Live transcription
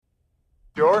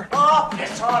Sure? Oh,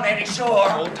 piss on Eddie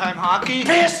Shore. Old-time hockey?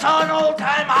 Piss on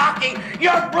old-time hockey.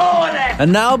 You're blowing it.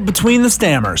 And now, Between the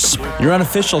Stammers, your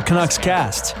unofficial Canucks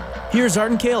cast. Here's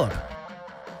Art and Caleb.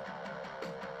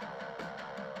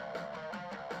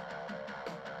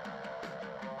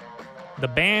 The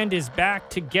band is back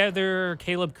together.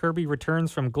 Caleb Kirby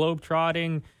returns from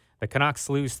globetrotting. The Canucks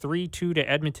lose 3-2 to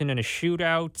Edmonton in a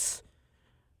shootout.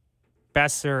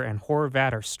 Besser and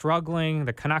Horvat are struggling.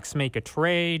 The Canucks make a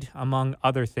trade, among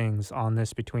other things, on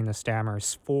this Between the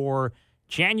Stammers for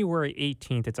January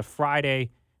 18th. It's a Friday.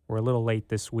 We're a little late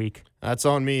this week. That's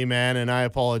on me, man, and I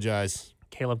apologize.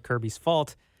 Caleb Kirby's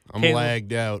fault. I'm Caleb,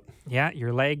 lagged out. Yeah,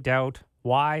 you're lagged out.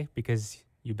 Why? Because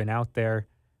you've been out there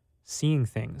seeing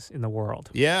things in the world.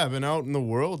 Yeah, I've been out in the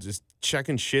world just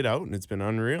checking shit out, and it's been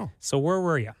unreal. So where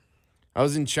were you? I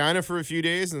was in China for a few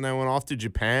days, and then I went off to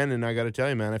Japan, and I got to tell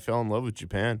you, man, I fell in love with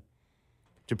Japan.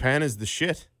 Japan is the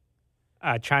shit.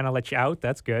 China let you out.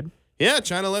 That's good. Yeah,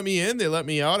 China let me in. They let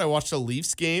me out. I watched a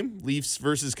Leafs game, Leafs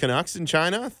versus Canucks in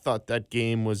China. I thought that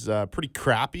game was pretty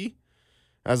crappy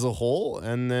as a whole,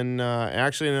 and then I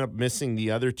actually ended up missing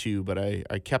the other two, but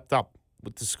I kept up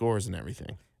with the scores and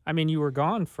everything. I mean, you were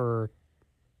gone for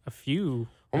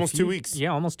Almost 2 weeks.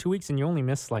 Yeah, almost 2 weeks, and you only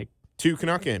missed like 2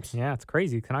 Canuck games. Yeah, it's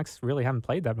crazy. Canucks really haven't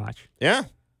played that much. Yeah.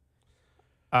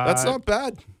 That's not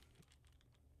bad.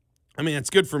 I mean, it's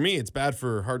good for me. It's bad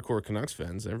for hardcore Canucks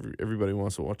fans. Everybody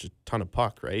wants to watch a ton of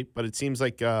puck, right? But it seems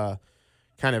like kind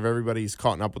of everybody's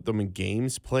caught up with them in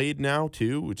games played now,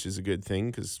 too, which is a good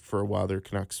thing because for a while their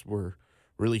Canucks were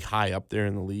really high up there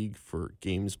in the league for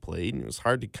games played, and it was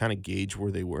hard to kind of gauge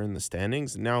where they were in the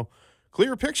standings. And now,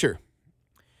 clearer picture.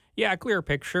 Yeah, clear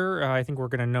picture. I think we're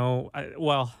going to know.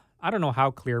 I don't know how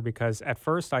clear because at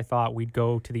first I thought we'd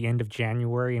go to the end of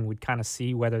January and we'd kind of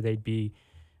see whether they'd be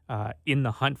in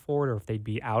the hunt for it or if they'd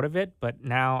be out of it. But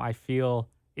now I feel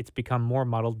it's become more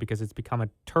muddled because it's become a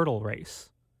turtle race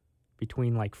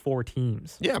between like 4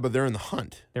 teams. Yeah, but they're in the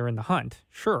hunt. They're in the hunt,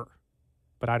 sure.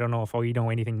 But I don't know if we know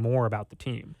anything more about the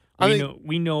team.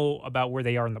 We know about where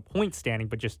they are in the point standing,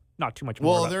 but just not too much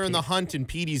more. Well, about they're in the hunt, and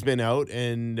Petey's been out,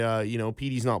 and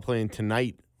Petey's not playing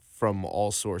tonight from all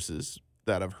sources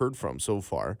that I've heard from so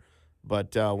far.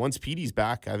 But once Petey's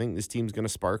back, I think this team's going to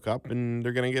spark up, and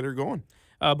they're going to get her going.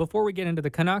 Before we get into the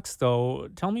Canucks, though,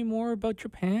 tell me more about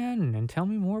Japan and tell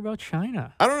me more about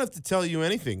China. I don't have to tell you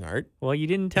anything, Art. Well, you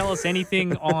didn't tell us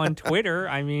anything on Twitter.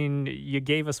 I mean, you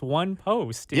gave us one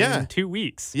post in 2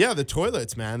 weeks. Yeah, the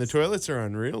toilets, man. The toilets are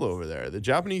unreal over there. The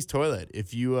Japanese toilet.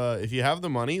 If you have the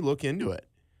money, look into it.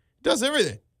 It does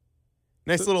everything.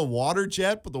 Nice little water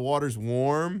jet, but the water's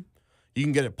warm. You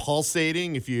can get it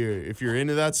pulsating if you're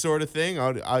into that sort of thing.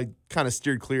 I kind of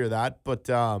steered clear of that, but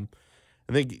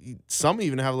I think some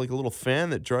even have like a little fan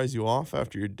that dries you off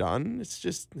after you're done. It's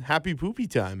just happy poopy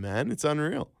time, man. It's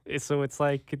unreal. So it's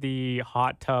like the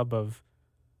hot tub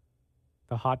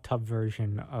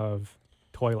version of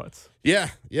toilets.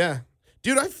 Yeah.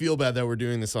 Dude, I feel bad that we're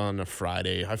doing this on a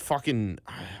Friday. I feel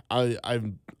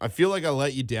like I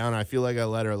let you down. I feel like I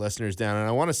let our listeners down. And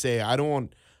I want to say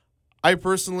I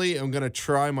personally am going to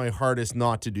try my hardest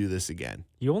not to do this again.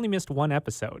 You only missed one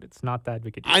episode. It's not that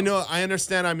big a deal. I know. I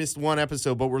understand I missed one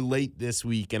episode, but we're late this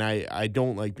week, and I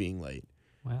don't like being late.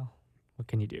 Well, what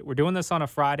can you do? We're doing this on a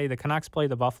Friday. The Canucks play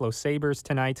the Buffalo Sabres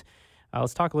tonight.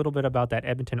 Let's talk a little bit about that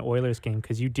Edmonton Oilers game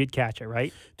because you did catch it,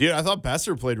 right? Dude, I thought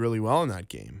Besser played really well in that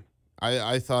game.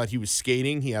 I thought he was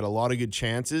skating. He had a lot of good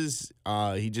chances.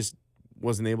 He just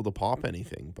wasn't able to pop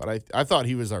anything. But I thought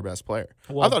he was our best player.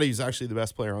 Well, I thought he was actually the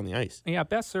best player on the ice. Yeah,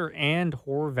 Besser and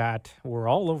Horvat were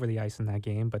all over the ice in that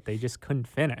game, but they just couldn't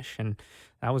finish. And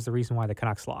that was the reason why the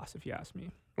Canucks lost, if you ask me.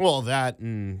 Well, that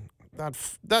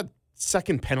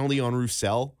second penalty on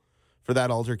Roussel for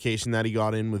that altercation that he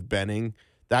got in with Benning,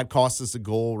 that cost us a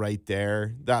goal right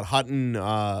there. That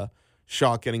Hutton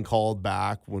shot getting called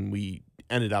back when we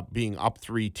ended up being up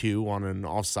 3-2 on an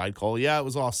offside call. Yeah, it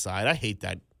was offside. I hate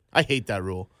that. I hate that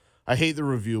rule. I hate the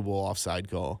reviewable offside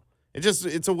call.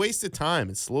 It's a waste of time.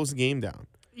 It slows the game down.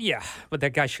 Yeah, but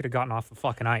that guy should have gotten off the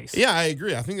fucking ice. Yeah, I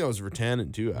agree. I think that was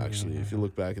Virtanen too, actually, if you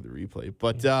look back at the replay.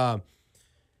 But, I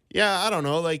don't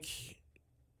know. Like,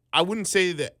 I wouldn't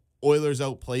say that Oilers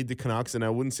outplayed the Canucks, and I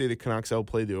wouldn't say the Canucks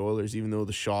outplayed the Oilers, even though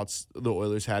the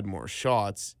Oilers had more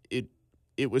shots.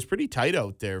 It was pretty tight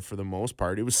out there for the most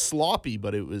part. It was sloppy,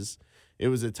 but it was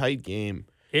a tight game.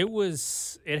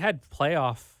 It had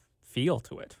playoff feel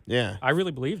to it. Yeah. I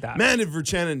really believe that. Man, did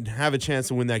Verchanen have a chance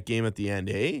to win that game at the end,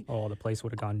 eh? Oh, the place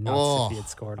would have gone nuts if he had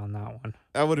scored on that one.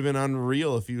 That would have been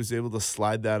unreal if he was able to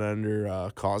slide that under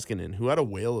Koskinen, who had a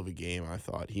whale of a game, I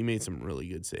thought. He made some really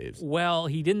good saves. Well,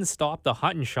 he didn't stop the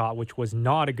Hutton shot, which was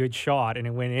not a good shot, and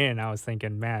it went in. I was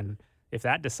thinking, man, if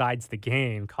that decides the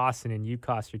game, Koskinen, you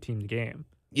cost your team the game.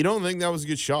 You don't think that was a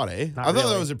good shot, eh? Not I thought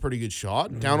really. that was a pretty good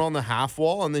shot. Down on the half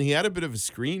wall, and then he had a bit of a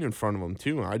screen in front of him,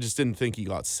 too. I just didn't think he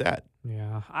got set.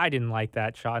 Yeah, I didn't like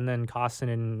that shot. And then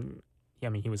Koskinen,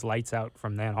 he was lights out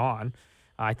from then on.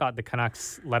 I thought the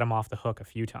Canucks let him off the hook a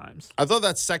few times. I thought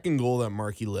that second goal that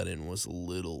Markey let in was a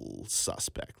little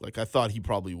suspect. Like, I thought he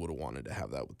probably would have wanted to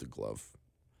have that with the glove.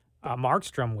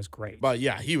 Markstrom was great. But,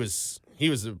 yeah, he was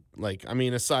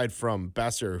aside from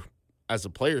Besser as a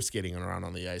player skating around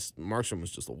on the ice, Markstrom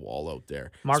was just a wall out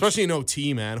there. Especially in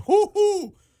OT, man.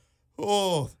 Hoo-hoo!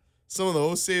 Oh, some of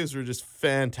those saves were just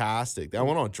fantastic. That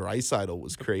one on Draisaitl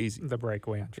was crazy. The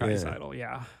breakaway on Draisaitl,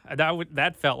 yeah.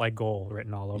 That felt like goal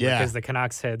written all over. Yeah. Because the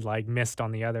Canucks had, missed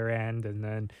on the other end, and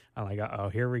then I'm like, uh-oh,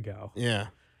 here we go. Yeah.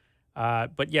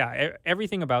 But yeah,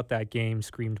 everything about that game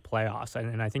screamed playoffs,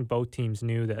 and I think both teams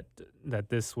knew that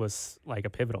this was like a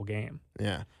pivotal game.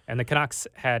 Yeah. And the Canucks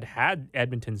had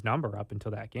Edmonton's number up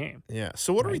until that game. Yeah.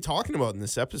 So what are we talking about in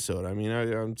this episode? I mean,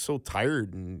 I'm so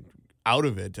tired and out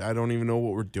of it. I don't even know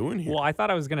what we're doing here. Well, I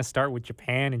thought I was going to start with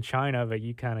Japan and China, but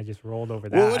you kind of just rolled over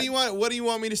that. Well, what do you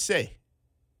want me to say?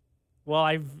 Well,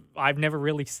 I've never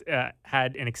really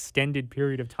had an extended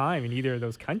period of time in either of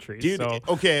those countries. Dude, so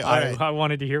okay, all right. I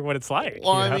wanted to hear what it's like.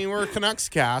 Well, I mean, we're a Canucks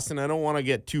cast, and I don't want to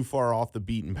get too far off the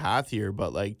beaten path here,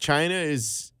 but China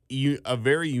is a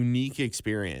very unique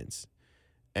experience.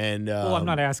 And well, I'm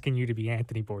not asking you to be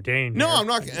Anthony Bourdain. No, here. I'm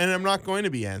not, and I'm not going to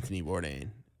be Anthony Bourdain.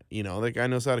 That guy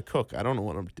knows how to cook. I don't know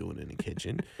what I'm doing in the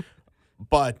kitchen,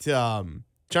 but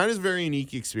China's a very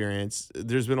unique experience.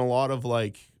 There's been a lot of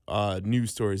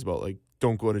news stories about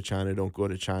don't go to China, don't go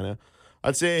to China.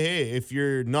 I'd say, hey, if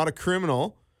you're not a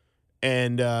criminal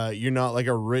and you're not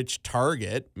a rich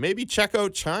target, maybe check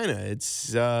out China.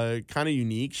 It's kind of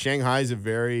unique. Shanghai is a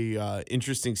very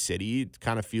interesting city. It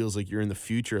kind of feels like you're in the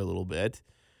future a little bit.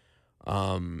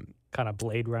 Kind of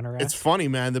Blade Runner. It's funny,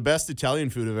 man. The best Italian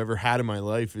food I've ever had in my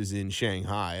life is in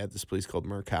Shanghai at this place called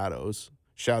Mercados.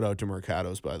 Shout out to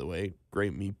Mercados, by the way.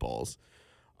 Great meatballs.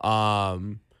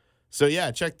 So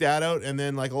yeah, check that out. And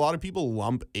then a lot of people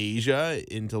lump Asia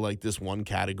into this one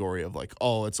category of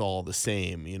it's all the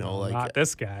same, not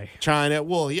this guy. China.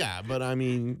 Well, yeah, but I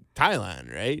mean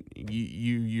Thailand, right?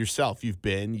 You yourself, you've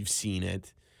seen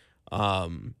it.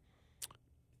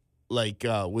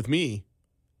 With me,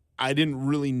 I didn't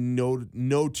really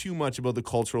know too much about the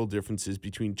cultural differences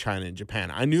between China and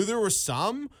Japan. I knew there were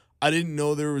some. I didn't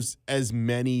know there was as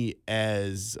many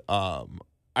as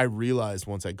I realized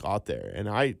once I got there. And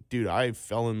I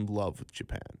fell in love with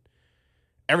Japan.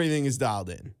 Everything is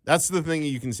dialed in. That's the thing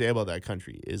you can say about that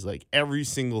country is every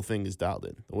single thing is dialed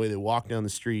in. The way they walk down the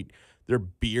street, their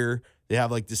beer, they have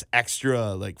this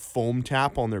extra foam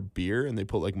tap on their beer, and they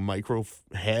put micro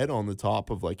head on the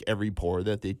top of every pour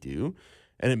that they do.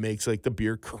 And it makes the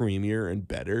beer creamier and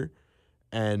better.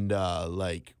 And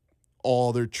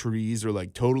all their trees are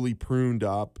totally pruned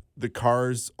up. The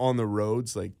cars on the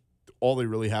roads, all they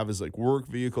really have is work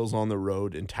vehicles on the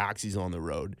road and taxis on the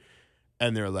road.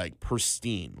 And they're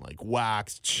pristine,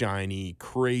 waxed, shiny,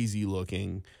 crazy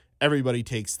looking. Everybody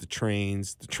takes the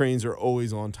trains. The trains are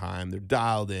always on time. They're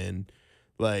dialed in.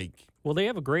 Well, they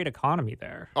have a great economy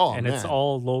there. Oh, and man. It's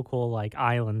all local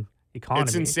island economy.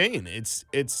 It's insane.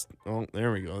 It's oh,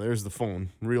 there we go. There's the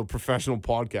phone. Real professional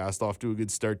podcast off to a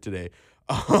good start today.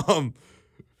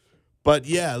 But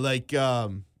yeah,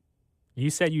 you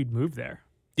said you'd move there.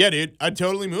 Yeah, dude, I'd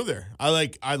totally move there.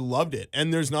 I loved it.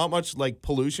 And there's not much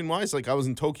pollution wise. I was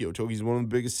in Tokyo. Tokyo's one of the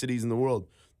biggest cities in the world.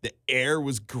 The air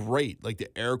was great. The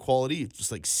air quality, it's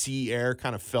just sea air,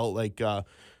 kind of felt like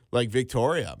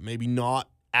Victoria. Maybe not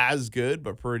as good,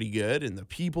 but pretty good. And the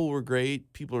people were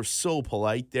great. People are so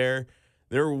polite there.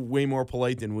 They're way more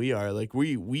polite than we are.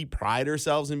 We pride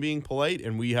ourselves in being polite,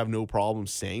 and we have no problem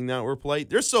saying that we're polite.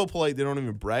 They're so polite they don't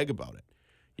even brag about it.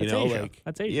 That's Asia.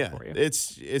 That's Asia for you.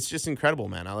 It's just incredible,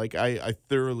 man. I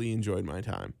thoroughly enjoyed my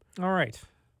time. All right.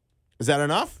 Is that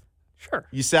enough? Sure.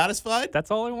 You satisfied? That's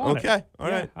all I wanted. Okay. All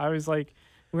right. I was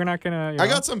we're not gonna. I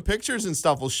got some pictures and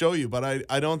stuff. I'll show you, but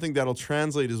I don't think that'll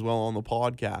translate as well on the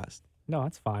podcast. No,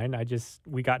 that's fine.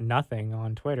 We got nothing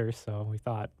on Twitter, so we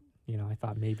thought, I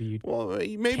thought maybe you'd. Well,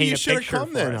 maybe you should have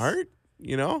come then, Art.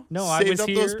 No, I was saved up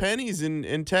here, those pennies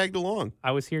and tagged along.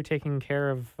 I was here taking care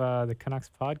of the Canucks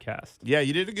podcast. Yeah,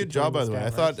 you did a good job, by the way. I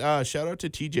thought shout out to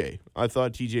TJ. I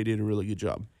thought TJ did a really good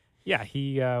job. Yeah,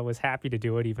 he was happy to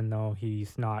do it, even though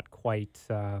he's not quite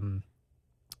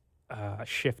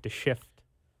shift to shift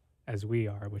as we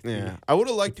are with I would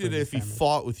have liked it if he family.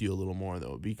 fought with you a little more,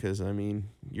 though, because, I mean,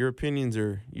 your opinions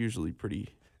are usually pretty...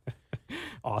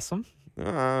 Awesome.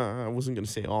 I wasn't going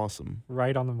to say awesome.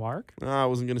 Right on the mark. I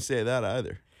wasn't going to say that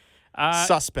either.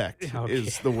 Suspect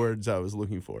is the words I was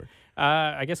looking for.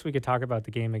 I guess we could talk about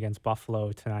the game against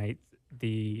Buffalo tonight.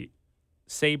 The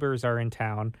Sabres are in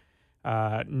town.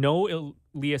 No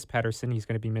Elias Pettersson. He's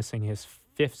going to be missing his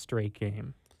 5th straight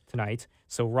game tonight.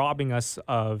 So robbing us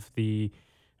of the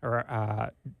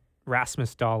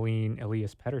Rasmus Dahlin,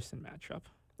 Elias Pettersson matchup.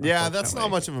 Yeah, that's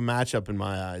not much of a matchup in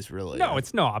my eyes, really. No,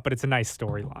 it's not, but it's a nice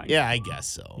storyline. Yeah, I guess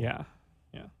so. Yeah.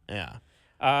 Yeah.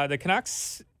 The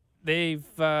Canucks, I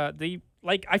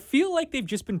feel like they've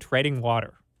just been treading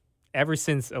water ever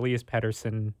since Elias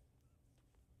Pettersson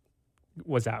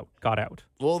got out.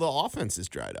 Well, the offense is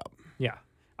dried up. Yeah.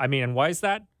 I mean, and why is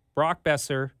that? Brock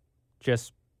Besser,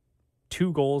 just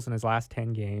 2 goals in his last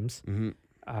 10 games. Mm-hmm.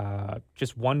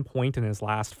 Just 1 point in his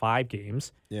last 5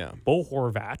 games. Yeah. Bo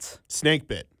Horvat, Snake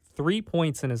bit. 3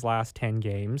 points in his last 10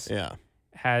 games. Yeah.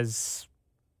 Has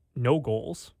no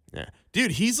goals. Yeah.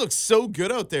 Dude, he's looked so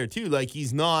good out there too. Like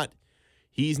he's not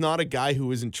a guy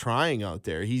who isn't trying out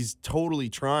there. He's totally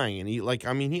trying. And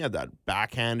he had that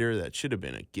backhander that should have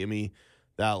been a gimme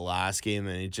that last game,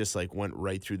 and it just like went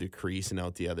right through the crease and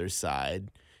out the other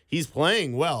side. He's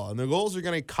playing well, and the goals are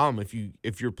gonna come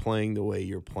if you're playing the way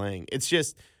you're playing. It's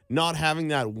just not having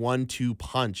that 1-2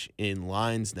 punch in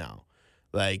lines now.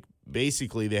 Like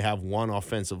basically they have one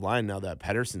offensive line now that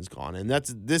Pettersson's gone. And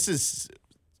this is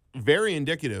very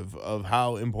indicative of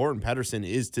how important Pettersson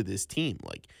is to this team.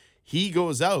 Like he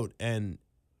goes out and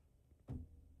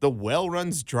the well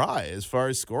runs dry as far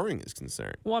as scoring is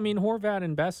concerned. Well, I mean, Horvat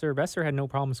and Besser had no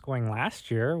problem scoring last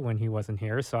year when he wasn't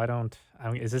here. So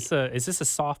is this a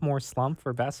sophomore slump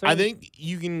for Besser? I think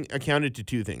you can account it to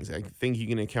 2 things. I think you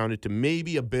can account it to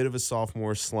maybe a bit of a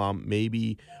sophomore slump,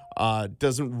 maybe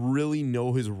doesn't really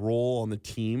know his role on the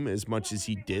team as much as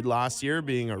he did last year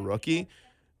being a rookie.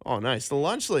 Oh, nice. The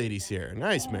lunch lady's here.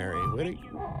 Nice, Mary.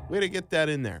 Way to get that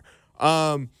in there.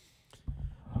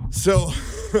 So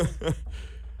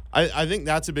I think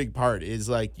that's a big part is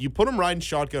like you put him riding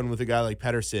shotgun with a guy like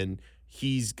Pettersson,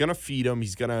 he's going to feed him,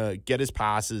 he's going to get his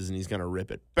passes, and he's going to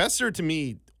rip it. Besser, to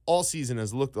me, all season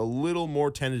has looked a little more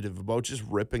tentative about just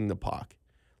ripping the puck.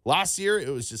 Last year, it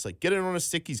was just like, get it on a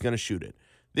stick, he's going to shoot it.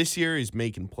 This year, he's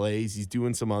making plays, he's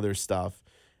doing some other stuff.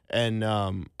 And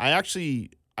I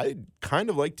kind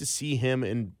of like to see him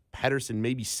and Pettersson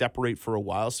maybe separate for a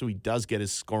while so he does get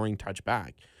his scoring touch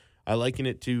back. I liken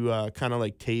it to kind of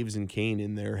like Taves and Kane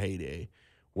in their heyday.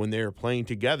 When they were playing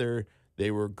together,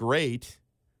 they were great,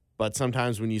 but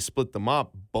sometimes when you split them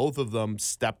up, both of them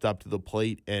stepped up to the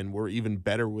plate and were even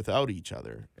better without each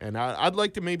other. And I'd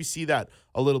like to maybe see that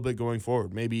a little bit going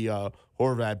forward. Maybe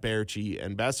Horvat, Baertschi,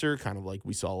 and Besser, kind of like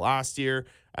we saw last year,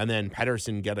 and then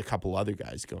Pettersson get a couple other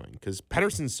guys going. Because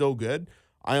Pettersson's so good,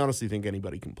 I honestly think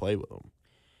anybody can play with him.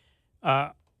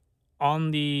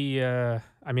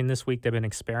 This week they've been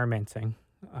experimenting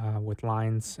with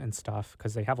lines and stuff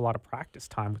because they have a lot of practice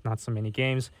time with not so many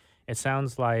games. It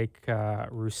sounds like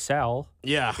Roussel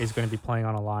is going to be playing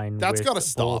on a line with gotta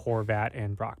stop. Bo Horvat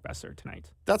and Brock Besser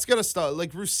tonight. That's got to stop.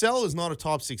 Like, Roussel is not a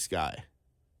top 6 guy.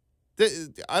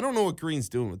 I don't know what Green's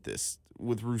doing with this,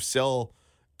 with Roussel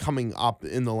coming up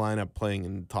in the lineup playing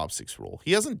in the top 6 role.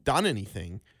 He hasn't done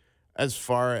anything as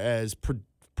far as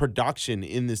production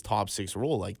in this top 6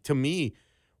 role. Like, to me,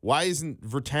 why isn't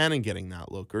Virtanen getting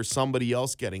that look or somebody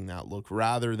else getting that look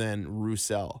rather than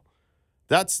Roussel?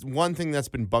 That's one thing that's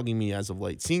been bugging me as of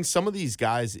late. Seeing some of these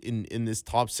guys in this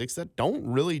top 6 that don't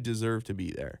really deserve to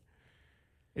be there.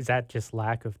 Is that just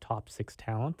lack of top 6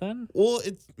 talent then? Well,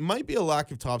 it might be a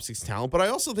lack of top 6 talent, but I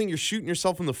also think you're shooting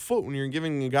yourself in the foot when you're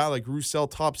giving a guy like Roussel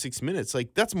top 6 minutes.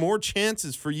 Like, that's more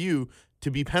chances for you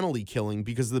to be penalty killing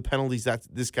because of the penalties that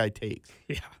this guy takes.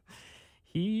 Yeah.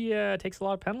 He takes a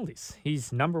lot of penalties.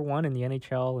 He's number 1 in the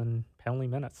NHL in penalty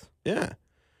minutes. Yeah.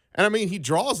 And I mean, he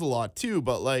draws a lot too,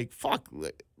 but like, fuck.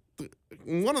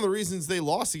 One of the reasons they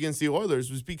lost against the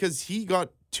Oilers was because he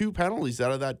got 2 penalties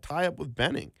out of that tie-up with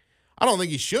Benning. I don't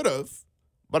think he should have,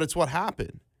 but it's what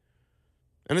happened.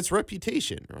 And it's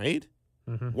reputation, right?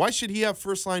 Mm-hmm. Why should he have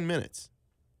first-line minutes?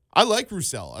 I like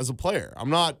Roussel as a player. I'm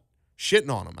not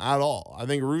shitting on him at all. I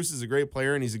think Roos is a great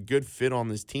player, and he's a good fit on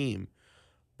this team.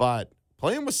 But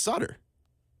play him with Sutter.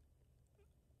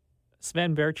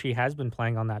 Sven Baertschi has been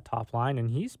playing on that top line,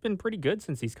 and he's been pretty good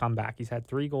since he's come back. He's had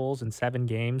 3 goals in 7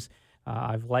 games.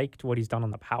 I've liked what he's done on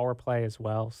the power play as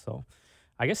well. So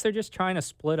I guess they're just trying to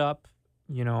split up,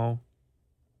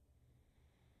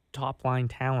 top line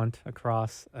talent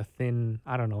across the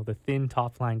thin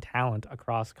top line talent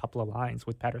across a couple of lines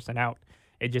with Pettersson out.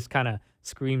 It just kind of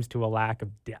screams to a lack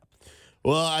of depth.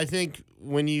 Well, I think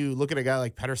when you look at a guy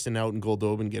like Pettersson out and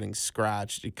Goldobin getting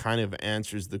scratched, it kind of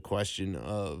answers the question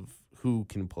of who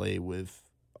can play with,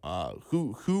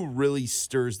 who really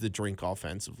stirs the drink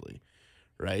offensively,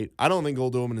 right? I don't think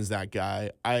Goldobin is that guy.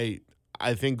 I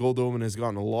think Goldobin has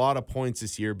gotten a lot of points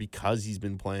this year because he's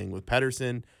been playing with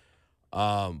Pettersson.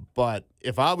 But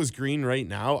if I was Green right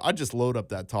now, I'd just load up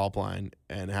that top line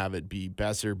and have it be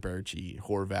Besser, Berchi,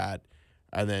 Horvat,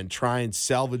 and then try and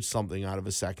salvage something out of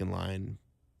a second line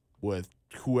with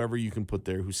whoever you can put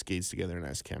there who skates together and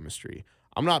has chemistry.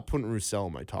 I'm not putting Roussel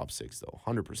in my top 6, though.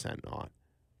 100%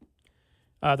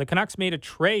 not. The Canucks made a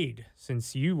trade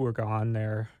since you were gone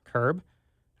there, Curb.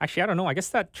 Actually, I don't know. I guess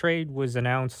that trade was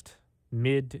announced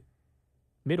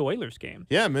mid-Oilers game.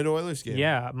 Yeah, mid-Oilers game.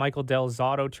 Yeah, Michael Del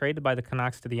Zotto traded by the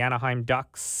Canucks to the Anaheim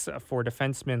Ducks for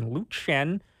defenseman Luke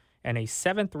Schenn and a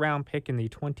 7th-round pick in the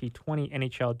 2020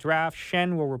 NHL Draft.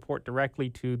 Schenn will report directly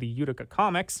to the Utica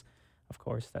Comets. Of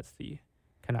course, that's the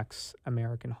Canucks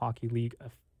American Hockey League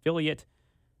affiliate.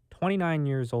 29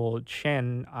 years old.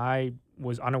 Schenn, I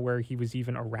was unaware he was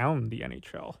even around the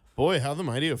NHL. Boy, how the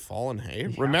mighty have fallen, hey?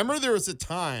 Yeah. Remember there was a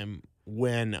time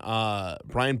when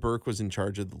Brian Burke was in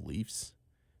charge of the Leafs,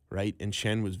 right? And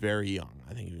Schenn was very young.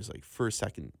 I think he was like first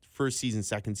season,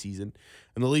 second season.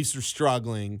 And the Leafs were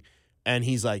struggling. And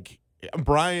he's like,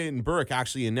 Brian Burke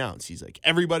actually announced, he's like,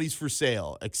 everybody's for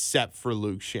sale except for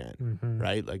Luke Schenn,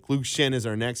 right? Like, Luke Schenn is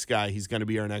our next guy. He's going to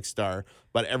be our next star,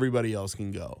 but everybody else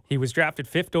can go. He was drafted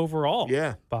 5th overall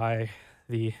by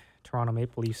the Toronto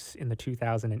Maple Leafs in the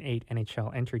 2008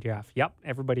 NHL entry draft. Yep,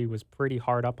 everybody was pretty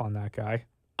hard up on that guy.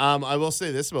 I will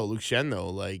say this about Luke Schenn, though.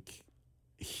 Like,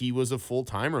 he was a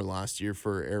full-timer last year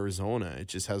for Arizona. It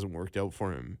just hasn't worked out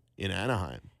for him in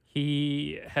Anaheim.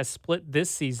 He has split this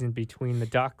season between the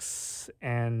Ducks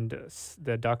and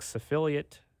the Ducks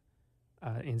affiliate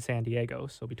in San Diego,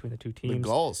 so between the two teams. The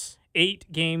Gulls.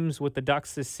 8 games with the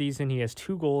Ducks this season. He has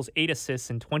 2 goals, 8 assists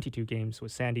in 22 games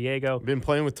with San Diego. Been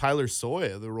playing with Tyler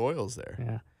Soy of the Royals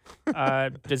there. Yeah.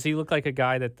 Does he look like a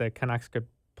guy that the Canucks could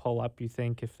pull up, you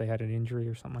think, if they had an injury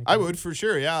or something like that? I would, for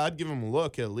sure. Yeah, I'd give him a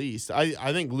look at least.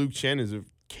 I think Luke Schenn is a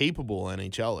capable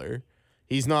NHLer.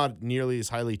 He's not nearly as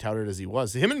highly touted as he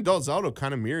was. Him and Del Zotto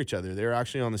kind of mirror each other. They were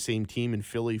actually on the same team in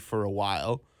Philly for a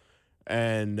while.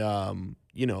 And,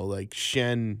 like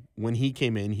Schenn, when he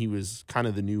came in, he was kind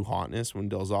of the new hotness. When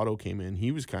Del Zotto came in, he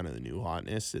was kind of the new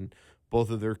hotness. And both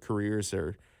of their careers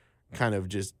are kind of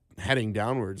just heading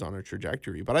downwards on a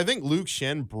trajectory. But I think Luke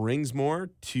Schenn brings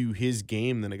more to his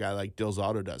game than a guy like Del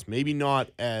Zotto does. Maybe not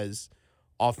as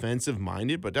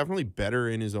offensive-minded, but definitely better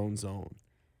in his own zone.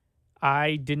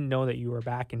 I didn't know that you were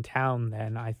back in town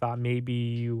then. I thought maybe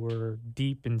you were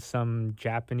deep in some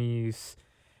Japanese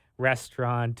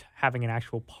restaurant having an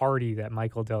actual party that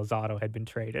Michael Del Zotto had been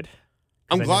traded.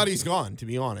 I'm glad he's gone, to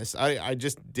be honest. I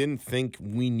just didn't think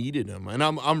we needed him. And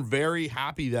I'm very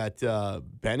happy that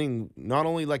Benning, not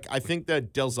only, like, I think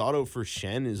that Del Zotto for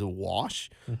Schenn is a wash.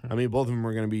 I mean, both of them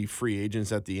are going to be free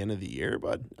agents at the end of the year.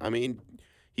 But, I mean,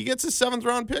 he gets a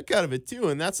 7th-round pick out of it, too,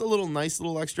 and that's a nice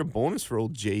little extra bonus for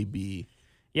old JB.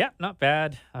 Yeah, not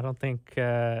bad. I don't think,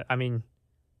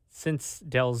 since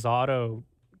Del Zotto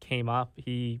came up,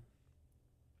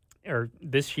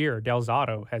 this year, Del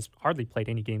Zotto has hardly played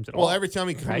any games at all. Well, every time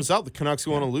he comes out, the Canucks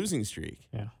go on a losing streak.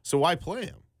 Yeah. So why play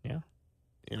him? Yeah.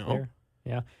 You know? Fair.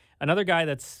 Yeah. Another guy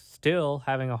that's still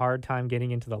having a hard time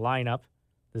getting into the lineup,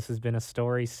 this has been a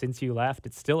story since you left.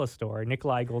 It's still a story.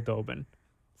 Nikolai Goldobin.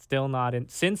 Still not in.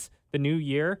 Since the new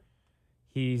year,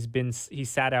 he's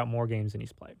sat out more games than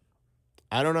he's played.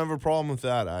 I don't have a problem with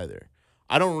that either.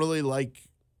 I don't really like,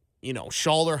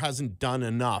 Schaller hasn't done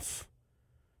enough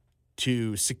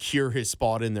to secure his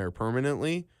spot in there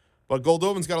permanently. But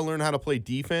Goldobin's got to learn how to play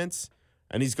defense,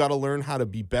 and he's got to learn how to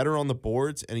be better on the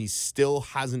boards, and he still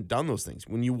hasn't done those things.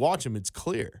 When you watch him, it's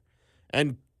clear.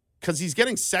 And because he's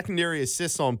getting secondary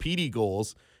assists on PD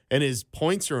goals and his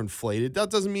points are inflated,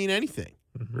 that doesn't mean anything.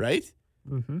 Right?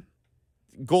 Mm-hmm.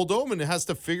 Goldobin has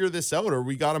to figure this out, or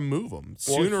we got to move him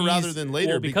sooner rather than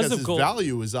later because his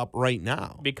value is up right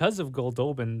now. Because of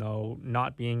Goldobin, though,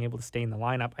 not being able to stay in the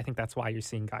lineup, I think that's why you're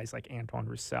seeing guys like Antoine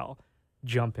Roussel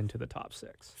jump into the top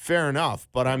 6. Fair enough,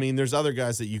 but I mean, there's other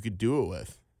guys that you could do it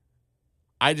with.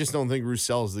 I just don't think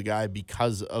Roussel is the guy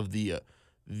because of the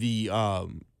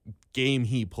game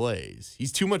he plays.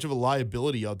 He's too much of a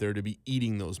liability out there to be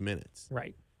eating those minutes.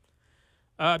 Right.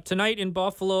 Tonight in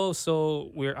Buffalo,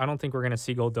 so I don't think we're going to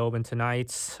see Goldobin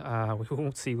tonight. We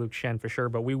won't see Luke Schenn for sure,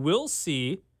 but we will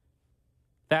see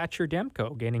Thatcher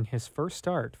Demko getting his first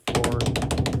start for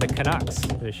the Canucks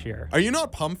this year. Are you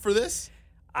not pumped for this?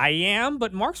 I am,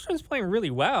 but Markstrom's playing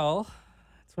really well.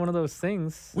 It's one of those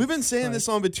things. We've been saying this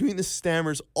on Between the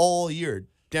Stammers all year.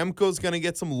 Demko's going to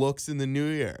get some looks in the new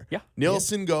year. Yeah.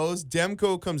 Nielsen goes.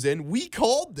 Demko comes in. We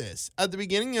called this at the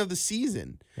beginning of the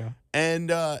season. Yeah.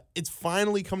 And it's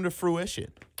finally come to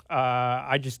fruition.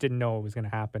 I just didn't know it was going to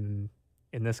happen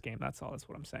in this game. That's all. That's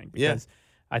what I'm saying. Because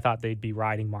I thought they'd be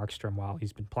riding Markstrom while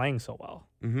he's been playing so well.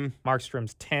 Mm-hmm.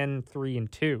 Markstrom's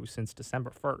 10-3-2 since December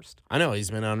 1st. I know.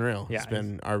 He's been unreal. Yeah, he's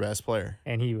been our best player.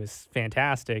 And he was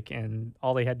fantastic. And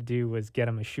all they had to do was get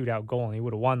him a shootout goal, and he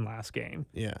would have won last game.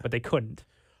 Yeah. But they couldn't.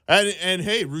 And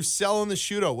hey, Roussel in the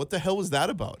shootout. What the hell was that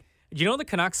about? Do you know the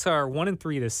Canucks are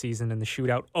 1-3 this season in the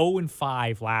shootout,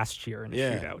 0-5 last year in the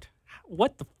shootout?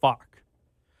 What the fuck?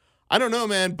 I don't know,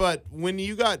 man. But when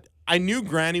you got, I knew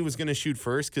Granny was going to shoot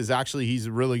first because actually he's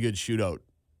a really good shootout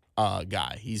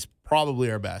guy. He's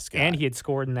probably our best guy. And he had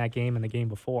scored in that game and the game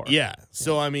before. Yeah.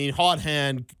 So I mean, hot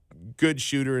hand, good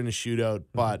shooter in a shootout.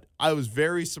 But I was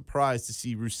very surprised to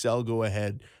see Roussel go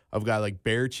ahead of a guy like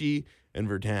Berchi and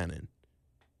Virtanen.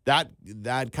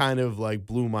 That kind of like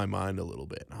blew my mind a little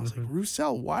bit. I was like,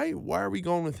 Roussel, why are we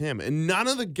going with him? And none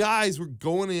of the guys were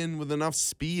going in with enough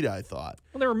speed, I thought.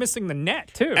 Well, they were missing the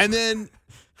net too. And then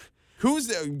who's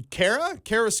the Kara?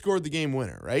 Kara scored the game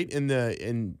winner, right?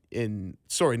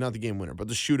 Sorry, not the game winner, but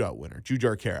the shootout winner,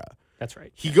 Jujhar Kara. That's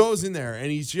right. He goes in there and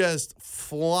he's just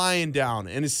flying down.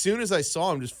 And as soon as I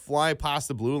saw him just fly past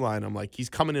the blue line, I'm like, he's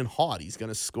coming in hot. He's going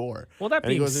to score. Well, that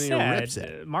and he being goes in and he rips said,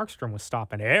 it. Markstrom was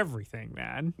stopping everything,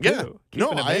 man. Yeah. Too. No,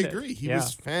 Keeping I it agree. He Yeah.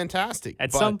 was fantastic.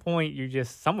 At but some point,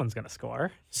 someone's going to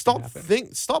score. stop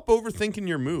overthinking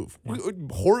your move. Yeah.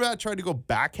 Horvat tried to go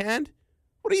backhand.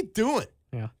 What are you doing?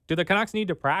 Yeah. Do the Canucks need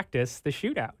to practice the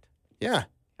shootout? Yeah.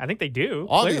 I think they do.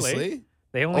 Obviously. Clearly.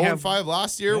 They only have 5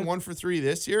 last year, Yeah. 1 for 3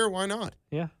 this year. Why not?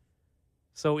 Yeah.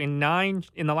 So in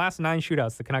the last 9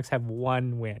 shootouts, the Canucks have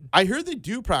 1 win. I heard they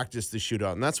do practice the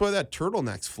shootout, and that's why that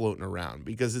turtleneck's floating around,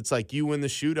 because it's like you win the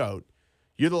shootout.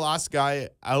 You're the last guy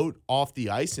out off the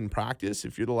ice in practice.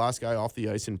 If you're the last guy off the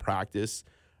ice in practice,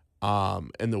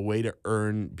 and the way to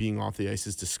earn being off the ice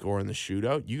is to score in the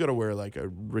shootout, you got to wear like a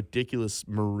ridiculous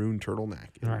maroon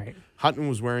turtleneck. And Right. Hutton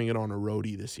was wearing it on a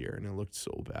roadie this year, and it looked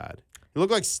so bad. It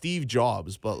looked like Steve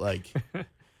Jobs, but like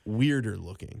weirder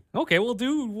looking. Okay, well,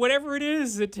 do whatever it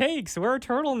is it takes. Wear a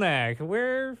turtleneck.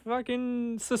 Wear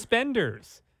fucking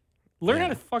suspenders. Learn how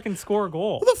to fucking score a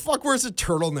goal. Who the fuck wears a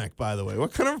turtleneck, by the way?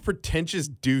 What kind of a pretentious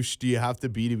douche do you have to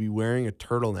be wearing a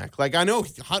turtleneck? Like, I know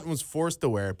Hutton was forced to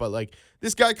wear it, but like,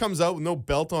 this guy comes out with no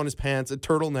belt on his pants, a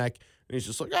turtleneck, and he's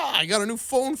just like, I got a new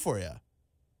phone for you.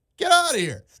 Get out of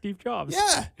here. Steve Jobs.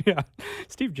 Yeah. Yeah.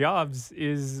 Steve Jobs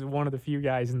is one of the few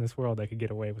guys in this world that could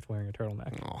get away with wearing a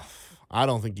turtleneck. Oh, I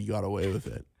don't think he got away with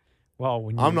it. Well,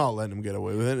 when I'm not letting him get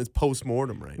away with it. It's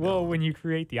post-mortem right now. Well, when you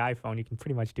create the iPhone, you can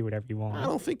pretty much do whatever you want. I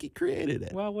don't think he created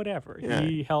it. Well, whatever. Yeah.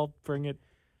 He helped bring it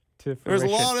to There's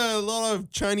fruition. a lot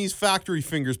of Chinese factory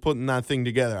fingers putting that thing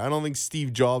together. I don't think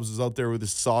Steve Jobs was out there with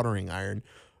his soldering iron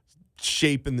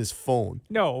shaping this phone.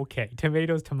 No, okay.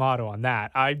 Tomato on that.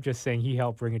 I'm just saying he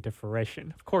helped bring it to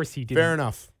fruition. Of course, he didn't Fair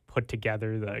enough. put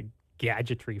together the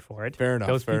gadgetry for it. Fair enough,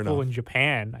 Those fair people enough. in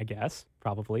Japan, I guess,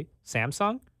 probably.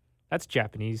 Samsung? That's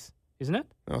Japanese, isn't it?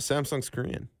 No, Samsung's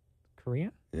Korean.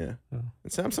 Korean? Yeah. Oh.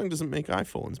 And Samsung doesn't make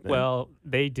iPhones, man. Well,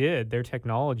 they did. Their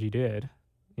technology did.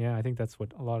 Yeah, I think that's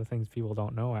what a lot of things people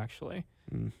don't know, actually.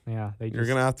 Mm. Yeah, they just... You're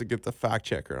going to have to get the fact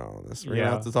checker on this. We're going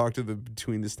to have to talk to the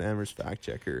Between the Stammers fact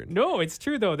checker. And No, it's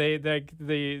true though.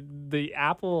 The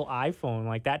Apple iPhone,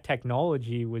 like that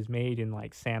technology was made in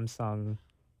like Samsung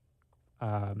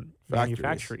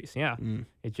manufactories. Yeah, Mm,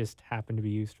 it just happened to be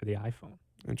used for the iPhone.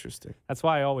 interesting. That's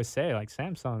why I always say like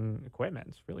Samsung equipment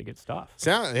is really good stuff.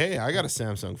 Hey, I got a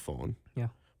Samsung phone. Yeah.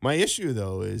 My issue,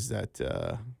 though, is that,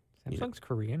 Samsung's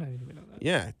Korean. I didn't even know that.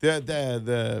 yeah,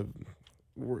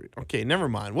 okay, never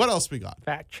mind. What else we got?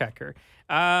 Fact checker.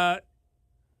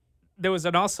 There was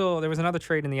another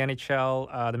trade in the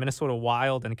NHL. The Minnesota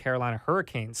Wild and Carolina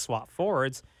Hurricanes swapped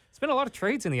forwards. It's been a lot of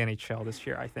trades in the NHL this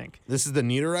year, I think. This is the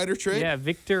Niederreiter trade? Yeah,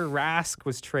 Victor Rask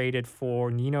was traded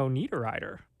for Nino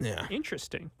Niederreiter. Yeah.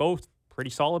 Interesting. Both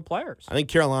pretty solid players. I think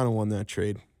Carolina won that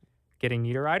trade. Getting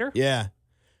Niederreiter? Yeah.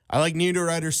 I like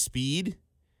Niederreiter's speed,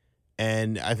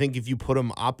 and I think if you put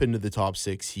him up into the top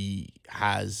 6, he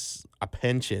has a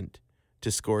penchant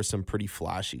to score some pretty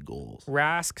flashy goals.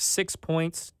 Rask, 6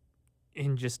 points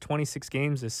in just 26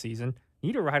 games this season.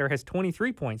 Niederreiter has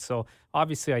 23 points, so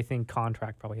obviously I think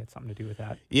contract probably had something to do with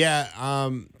that. Yeah,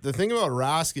 the thing about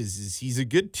Rask is he's a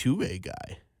good two-way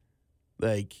guy.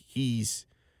 Like, he's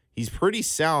He's pretty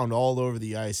sound all over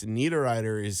the ice, and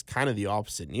Niederreiter is kind of the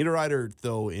opposite. Niederreiter,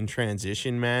 though, in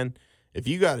transition, man, if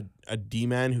you got a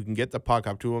D-man who can get the puck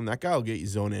up to him, that guy will get you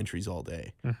zone entries all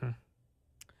day. Mm-hmm.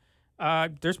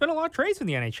 There's been a lot of trades in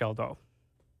the NHL, though.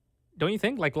 Don't you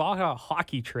think? Like a lot of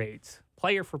hockey trades,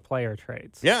 player-for-player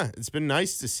trades. Yeah, it's been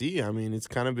nice to see. I mean, it's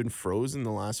kind of been frozen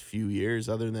the last few years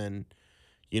other than,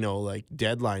 like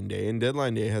deadline day. And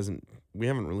deadline day we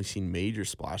haven't really seen major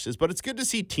splashes, but it's good to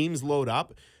see teams load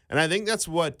up. And I think that's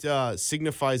what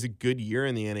signifies a good year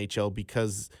in the NHL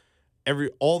because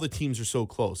all the teams are so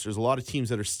close. There's a lot of teams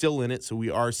that are still in it, so we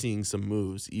are seeing some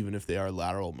moves, even if they are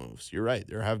lateral moves. You're right.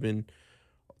 There have been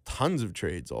tons of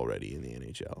trades already in the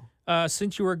NHL.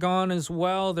 Since you were gone as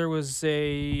well, there was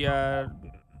an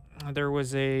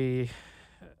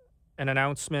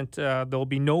announcement. There'll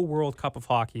be no World Cup of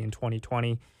Hockey in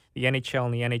 2020. The NHL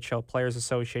and the NHL Players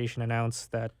Association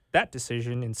announced that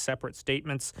decision in separate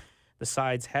statements. The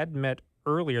sides had met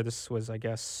earlier. This was, I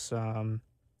guess,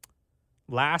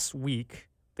 last week.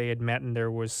 They had met, and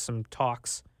there was some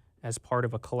talks as part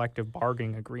of a collective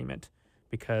bargaining agreement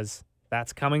because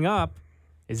that's coming up.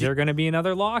 Is there going to be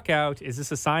another lockout? Is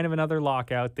this a sign of another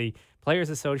lockout? The Players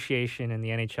Association and the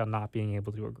NHL not being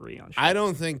able to agree on shit. I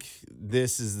don't think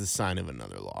this is the sign of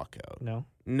another lockout.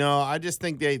 No, I just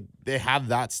think they have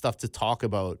that stuff to talk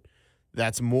about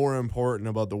that's more important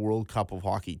about the World Cup of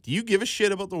Hockey. Do you give a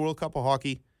shit about the World Cup of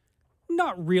Hockey?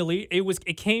 Not really.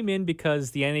 It came in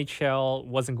because the NHL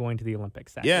wasn't going to the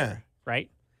Olympics that year, right?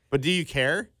 But do you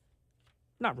care?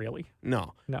 Not really.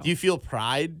 No. No. Do you feel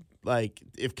pride, like,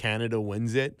 if Canada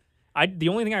wins it? The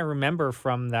only thing I remember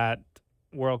from that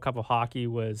World Cup of Hockey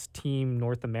was Team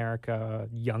North America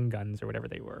Young Guns or whatever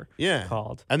they were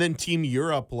called. And then Team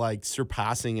Europe, like,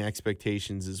 surpassing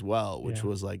expectations as well, which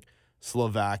was, like,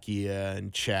 Slovakia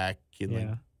and Czech and, like,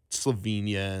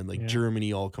 Slovenia and, like,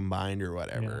 Germany all combined or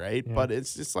whatever, right? Yeah. But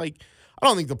it's just, like, I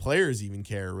don't think the players even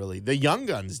care, really. The Young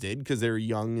Guns did because they were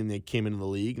young and they came into the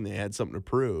league and they had something to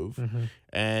prove. Mm-hmm.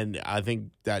 And I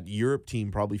think that Europe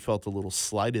team probably felt a little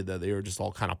slighted that they were just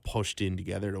all kind of pushed in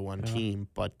together to one team.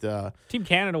 But Team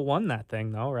Canada won that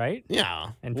thing, though, right?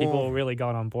 Yeah. And people really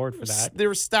got on board for that. They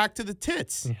were stacked to the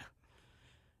tits. Yeah.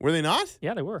 Were they not?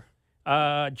 Yeah, they were.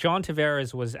 John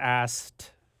Tavares was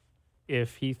asked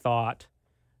if he thought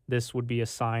this would be a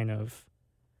sign of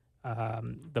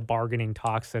the bargaining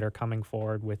talks that are coming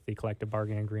forward with the collective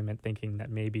bargaining agreement, thinking that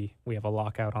maybe we have a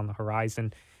lockout on the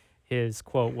horizon. His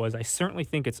quote was, "I certainly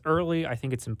think it's early. I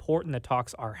think it's important that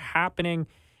talks are happening.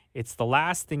 It's the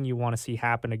last thing you want to see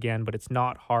happen again, but it's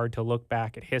not hard to look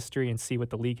back at history and see what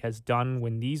the league has done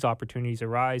when these opportunities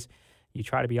arise. You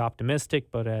try to be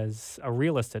optimistic, but as a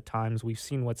realist at times, we've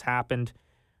seen what's happened.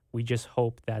 We just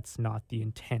hope that's not the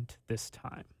intent this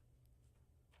time."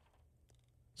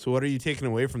 So what are you taking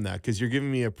away from that? Because you're giving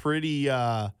me a pretty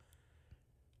sternful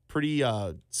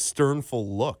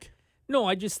look. No,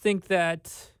 I just think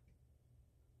that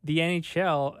the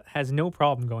NHL has no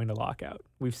problem going to lockout.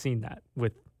 We've seen that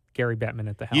with Gary Bettman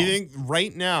at the helm. You think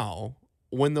right now,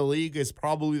 when the league is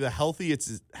probably the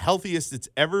healthiest it's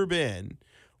ever been,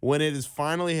 when it is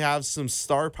finally have some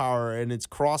star power and it's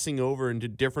crossing over into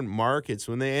different markets,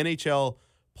 when the NHL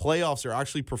playoffs are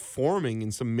actually performing in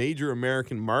some major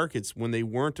American markets when they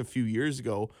weren't a few years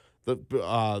ago,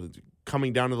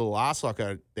 coming down to the last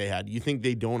lockout they had, you think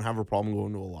they don't have a problem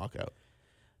going to a lockout?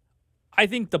 I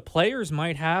think the players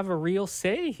might have a real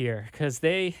say here because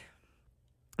they're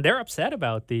upset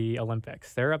about the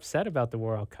Olympics. They're upset about the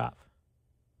World Cup.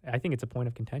 I think it's a point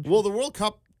of contention. Well, the World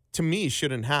Cup, to me,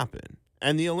 shouldn't happen.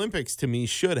 And the Olympics, to me,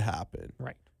 should happen.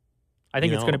 Right. I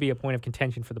think it's going to be a point of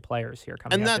contention for the players here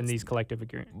coming up in these collective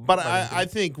agreements. But I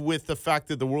think with the fact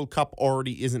that the World Cup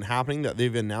already isn't happening, that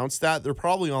they've announced that, they're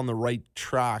probably on the right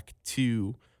track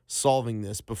to solving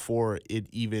this before it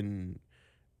even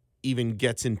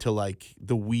gets into, like,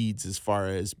 the weeds as far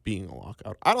as being a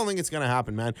lockout. I don't think it's going to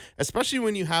happen, man, especially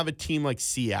when you have a team like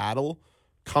Seattle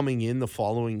coming in the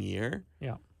following year.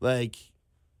 Yeah. Like,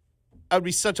 I would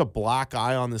be such a black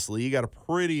eye on this league at a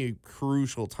pretty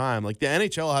crucial time. Like, the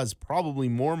NHL has probably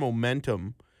more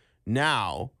momentum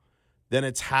now than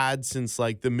it's had since,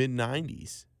 like, the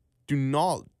mid-90s. Do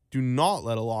not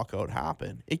let a lockout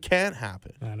happen. It can't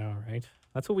happen. I know, right?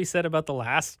 That's what we said about the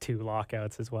last two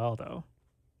lockouts as well, though.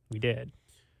 We did.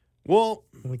 Well,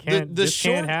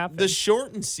 can't happen. The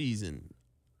shortened season,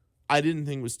 I didn't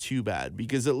think was too bad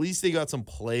because at least they got some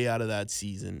play out of that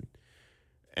season.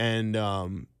 And,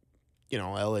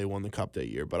 LA won the Cup that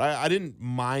year, but I didn't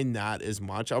mind that as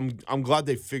much. I'm glad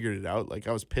they figured it out. Like,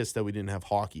 I was pissed that we didn't have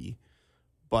hockey,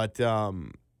 but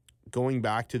going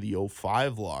back to the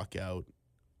 2005 lockout,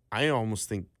 I almost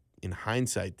think in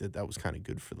hindsight that was kind of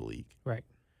good for the league. Right.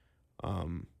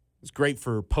 It's great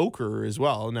for poker as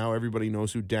well. Now everybody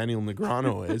knows who Daniel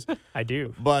Negreanu is. I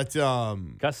do. But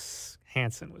Gus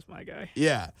Hansen was my guy.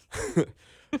 yeah.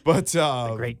 But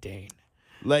The Great Dane.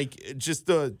 like just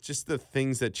the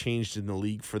things that changed in the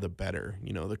league for the better,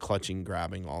 the clutching,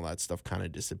 grabbing, all that stuff kind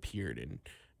of disappeared, and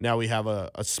now we have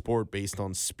a sport based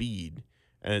on speed,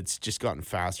 and it's just gotten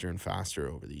faster and faster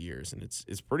over the years, and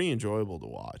it's pretty enjoyable to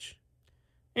watch.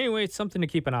 Anyway, it's something to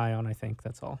keep an eye on, I think.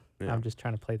 That's all. Yeah. I'm just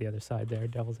trying to play the other side there,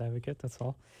 devil's advocate. That's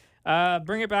all.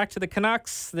 Bring it back to the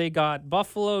Canucks. They got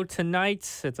Buffalo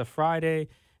tonight. It's a Friday.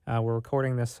 We're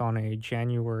recording this on a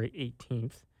January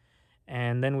 18th.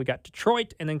 And then we got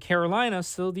Detroit and then Carolina.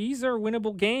 So these are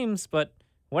winnable games. But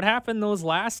what happened those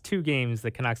last 2 games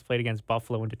the Canucks played against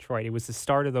Buffalo and Detroit? It was the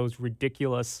start of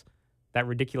that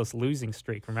ridiculous losing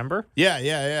streak, remember? Yeah.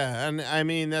 And I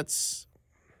mean,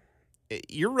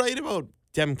 you're right about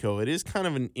Demko. It is kind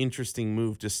of an interesting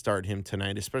move to start him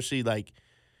tonight, especially like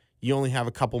you only have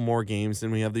a couple more games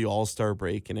and we have the All-Star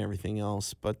break and everything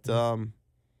else. But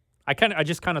I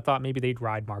just kind of thought maybe they'd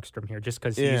ride Markstrom here just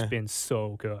because he's been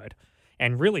so good.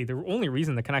 And really, the only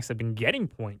reason the Canucks have been getting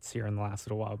points here in the last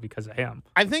little while because of him.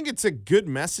 I think it's a good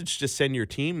message to send your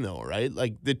team, though, right?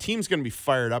 Like, the team's going to be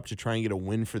fired up to try and get a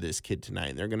win for this kid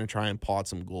tonight. They're going to try and pot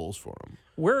some goals for him.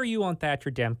 Where are you on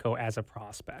Thatcher Demko as a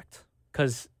prospect?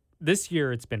 Because this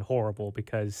year it's been horrible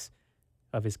because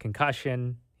of his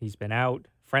concussion. He's been out,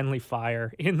 friendly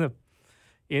fire in the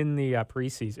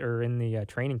preseason or in the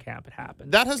training camp. It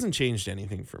happened. That hasn't changed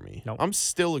anything for me. Nope. I'm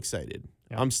still excited.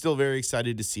 Yep. I'm still very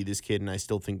excited to see this kid, and I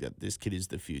still think that this kid is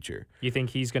the future. You think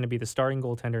he's going to be the starting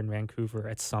goaltender in Vancouver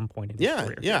at some point in his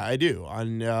career? Yeah, I do.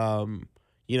 And,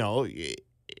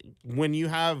 when you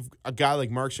have a guy like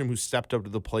Markstrom who stepped up to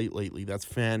the plate lately, that's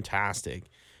fantastic.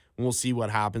 And we'll see what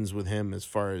happens with him as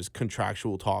far as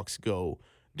contractual talks go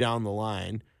down the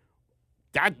line.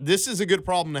 This is a good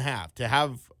problem to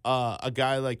have a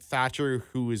guy like Thatcher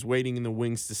who is waiting in the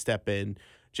wings to step in,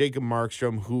 Jacob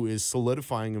Markstrom who is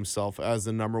solidifying himself as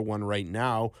the number one right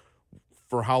now.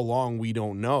 For how long, we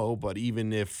don't know, but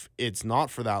even if it's not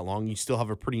for that long, you still have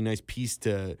a pretty nice piece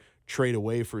to trade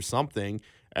away for something.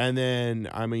 And then,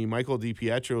 I mean, Michael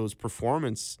DiPietro's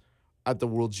performance at the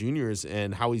World Juniors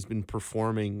and how he's been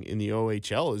performing in the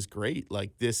OHL is great.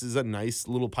 Like, this is a nice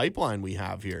little pipeline we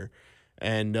have here.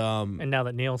 And now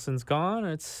that Nielsen's gone,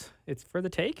 it's for the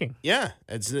taking. Yeah,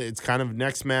 it's kind of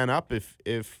next man up if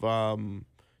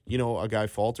a guy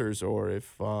falters or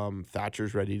if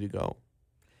Thatcher's ready to go.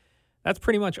 That's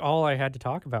pretty much all I had to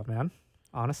talk about, man.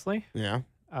 Honestly. Yeah.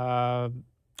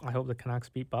 I hope the Canucks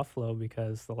beat Buffalo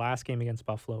because the last game against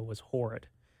Buffalo was horrid.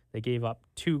 They gave up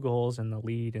 2 goals in the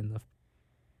lead in the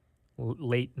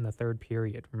late in the third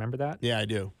period. Remember that? Yeah, I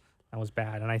do. That was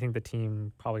bad, and I think the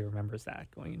team probably remembers that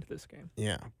going into this game.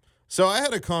 Yeah. So I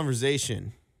had a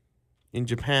conversation in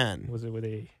Japan. Was it with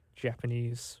a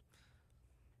Japanese?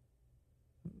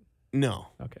 No.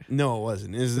 Okay. No, it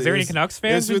wasn't. Was there any Canucks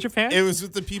fans in Japan? It was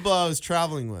with the people I was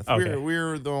traveling with. Okay. We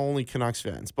were the only Canucks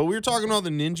fans. But we were talking about the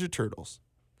Ninja Turtles.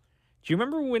 Do you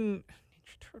remember when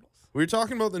Ninja Turtles? We were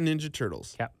talking about the Ninja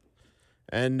Turtles. Yeah.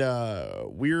 And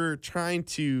we were trying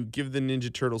to give the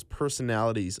Ninja Turtles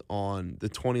personalities on the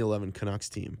 2011 Canucks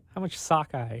team. How much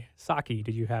sake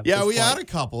did you have? Yeah, we had a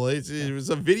couple. It was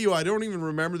a video. I don't even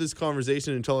remember this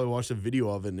conversation until I watched a video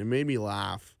of it, and it made me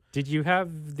laugh. Did you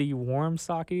have the warm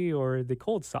sake or the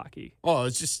cold sake? Oh,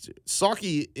 it's just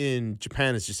sake in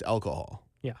Japan is just alcohol.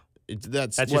 Yeah.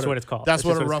 That's just what it's called. That's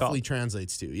what it roughly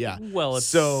translates to. Yeah. Well,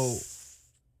 it's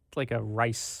like a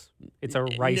rice. It's a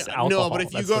rice alcohol. No, but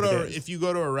if you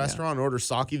go to a restaurant and order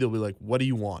sake, they'll be like, "What do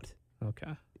you want?"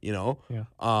 Okay. Yeah.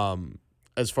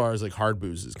 As far as like hard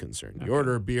booze is concerned, you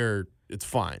order a beer, it's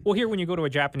fine. Well, here when you go to a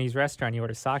Japanese restaurant, you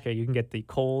order sake, you can get the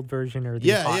cold version or the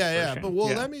hot version. But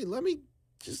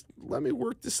let me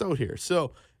work this out here.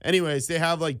 So, anyways, they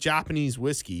have like Japanese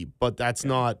whiskey, but that's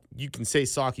not. You can say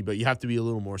sake, but you have to be a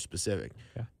little more specific.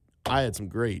 Yeah. I had some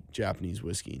great Japanese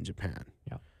whiskey in Japan.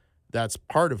 Yeah. That's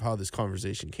part of how this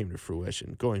conversation came to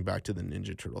fruition, going back to the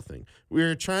Ninja Turtle thing. We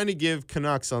were trying to give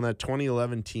Canucks on that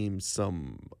 2011 team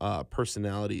some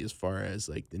personality as far as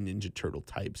like the Ninja Turtle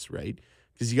types, right?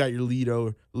 Because you got your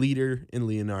leader in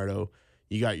Leonardo.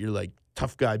 You got your like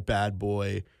tough guy, bad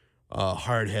boy,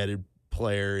 hard-headed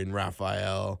player in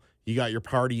Raphael. You got your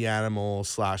party animal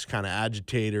 / kind of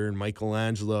agitator in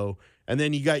Michelangelo. And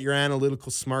then you got your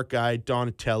analytical smart guy,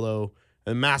 Donatello,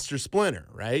 and Master Splinter,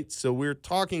 right? So we're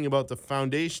talking about the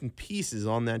foundation pieces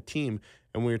on that team,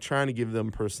 and we're trying to give them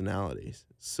personalities.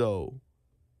 So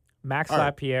Max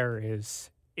Lapierre is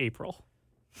April.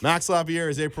 Max Lapierre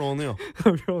is April O'Neil.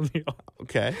 O'Neil.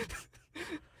 Okay.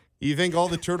 You think all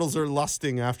the turtles are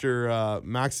lusting after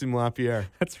Maxime Lapierre?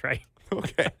 That's right.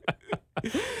 Okay.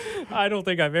 I don't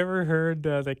think I've ever heard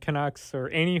the Canucks or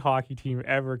any hockey team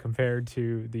ever compared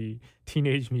to the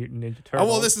Teenage Mutant Ninja Turtles.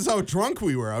 Oh, well, this is how drunk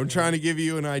we were. I'm trying to give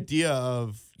you an idea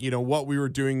of, what we were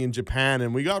doing in Japan,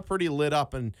 and we got pretty lit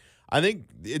up. And I think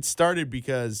it started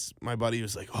because my buddy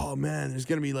was like, oh, man, there's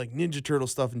going to be like Ninja Turtle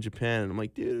stuff in Japan. And I'm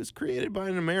like, dude, it was created by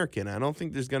an American. I don't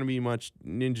think there's going to be much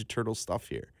Ninja Turtle stuff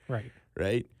here.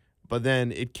 Right? But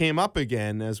then it came up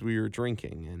again as we were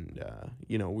drinking, and,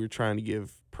 we were trying to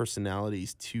give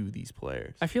personalities to these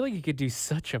players. I feel like you could do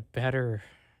such a better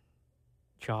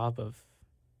job of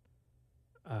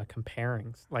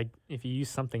comparing. Like, if you use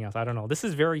something else, I don't know. This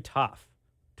is very tough.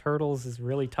 Turtles is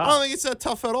really tough. I don't think it's that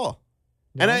tough at all.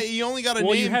 No? And you only got to name...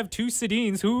 Well, you have two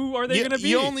Sedins. Who are they going to be?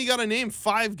 You only got to name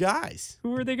 5 guys.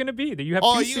 Who are they going to be? You have two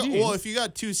Sedins. Well, if you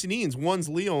got 2 Sedins, one's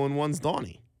Leo and one's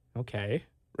Donnie. Okay.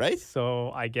 Right?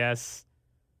 So I guess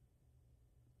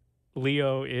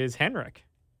Leo is Henrik.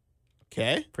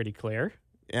 Okay. Pretty clear.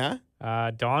 Yeah.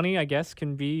 Donnie, I guess,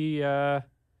 can be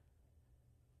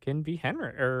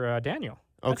Henrik or Daniel.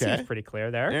 Okay. That seems pretty clear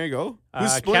there. There you go.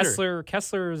 Who's Splinter?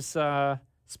 Kessler's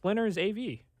Splinter's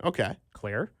AV. Okay.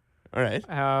 Clear. All right.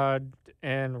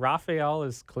 And Raphael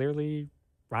is clearly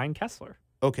Ryan Kessler.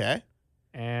 Okay.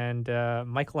 And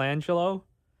Michelangelo,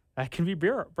 that can be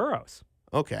Burroughs.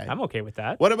 Okay. I'm okay with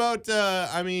that. What about,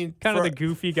 kind of the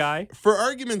goofy guy? For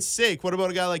argument's sake, what about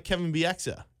a guy like Kevin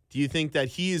Bieksa? Do you think that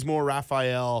he is more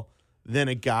Raphael than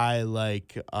a guy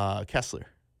like Kessler?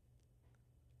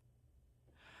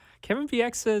 Kevin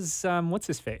Bieksa's, what's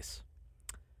his face?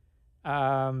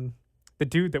 The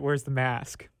dude that wears the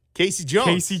mask. Casey Jones.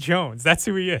 Casey Jones. That's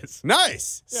who he is.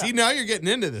 Nice. Yeah. See, now you're getting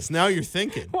into this. Now you're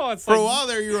thinking. Well, it's For a while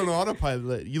there, you were on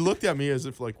autopilot. You looked at me as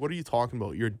if like, what are you talking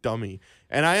about? You're a dummy.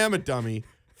 And I am a dummy,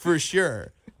 for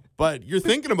sure. But you're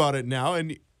thinking about it now,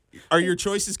 and are your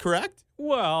choices correct?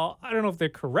 Well, I don't know if they're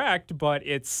correct, but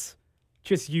it's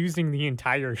just using the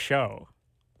entire show.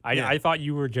 I thought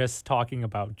you were just talking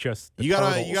about just the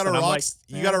Turtles. You got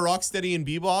a Rocksteady and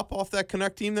Bebop off that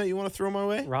Canuck team that you want to throw my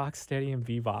way? Rocksteady and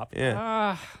Bebop.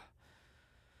 Yeah.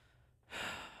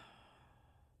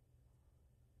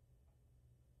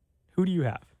 Who do you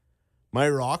have? My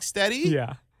Rocksteady?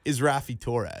 Yeah. Is Raffi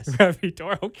Torres. Raffi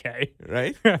Torres. Okay.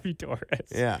 Right? Raffi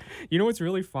Torres. Yeah. You know what's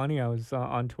really funny? I was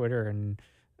on Twitter and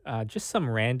just some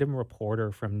random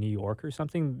reporter from New York or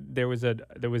something. There was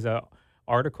a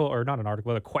article, or not an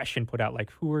article, a question put out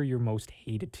like, who are your most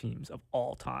hated teams of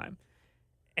all time?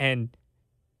 And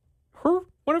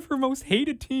one of her most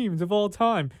hated teams of all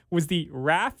time was the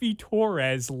Raffi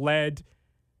Torres led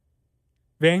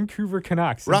Vancouver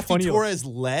Canucks. Raffi Torres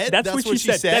led? That's what she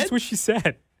said. That's what she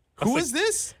said. Who is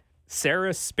this?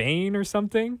 Sarah Spain or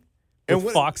something? And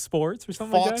Fox Sports or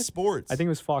something like that? Fox Sports. I think it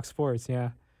was Fox Sports, yeah.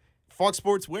 Fox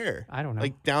Sports where? I don't know.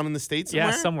 Like down in the States somewhere?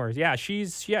 Yeah, somewhere.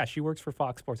 Yeah, she works for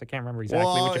Fox Sports. I can't remember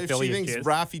exactly which affiliate if she thinks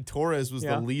Raffi Torres was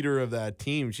the leader of that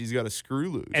team, she's got a screw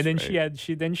loose. And then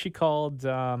right? she called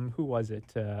who was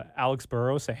it? Alex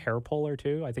Burrows a hair puller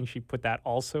too. I think she put that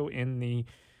also in the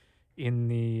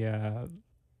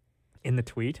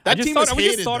tweet. That team was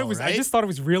hated, though, right? I just thought it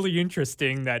was really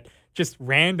interesting that just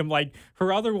random, like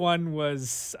her other one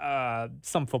was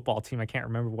some football team. I can't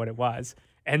remember what it was.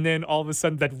 And then all of a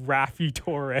sudden that Raffi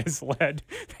Torres led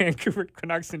Vancouver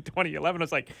Canucks in 2011. I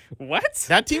was like, what?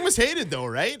 That team was hated though,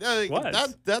 right?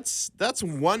 That's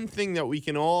one thing that we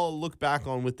can all look back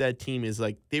on with that team is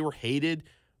like they were hated,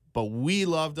 but we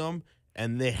loved them.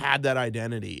 And they had that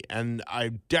identity. And I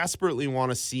desperately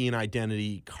want to see an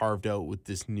identity carved out with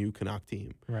this new Canuck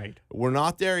team. Right. We're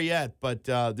not there yet, but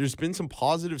there's been some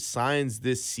positive signs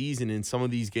this season in some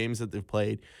of these games that they've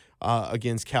played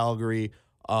against Calgary,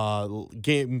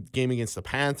 game against the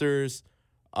Panthers,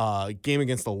 game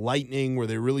against the Lightning where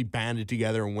they really banded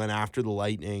together and went after the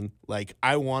Lightning. Like,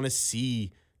 I want to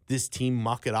see this team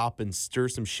muck it up and stir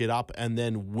some shit up and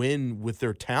then win with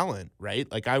their talent, right?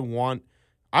 Like, I want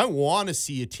to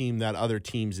see a team that other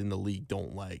teams in the league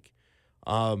don't like.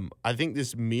 I think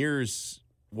this mirrors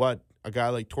what a guy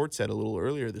like Tort said a little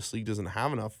earlier. This league doesn't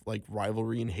have enough like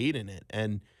rivalry and hate in it.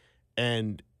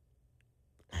 And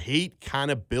hate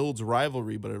kind of builds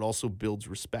rivalry, but it also builds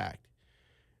respect.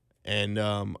 And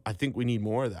I think we need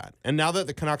more of that. And now that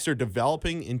the Canucks are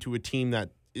developing into a team that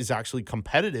is actually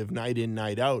competitive night in,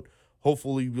 night out,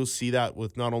 hopefully we'll see that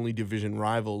with not only division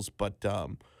rivals, but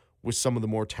with some of the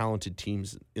more talented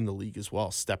teams in the league as well,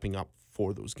 stepping up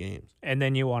for those games. And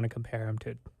then you want to compare them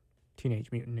to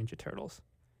Teenage Mutant Ninja Turtles.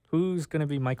 Who's going to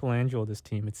be Michelangelo this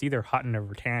team? It's either Hutton or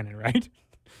Virtanen, right?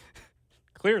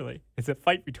 Clearly, it's a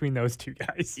fight between those two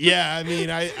guys. Yeah, I mean,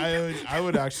 I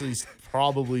would actually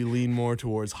probably lean more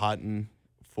towards Hutton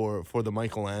for the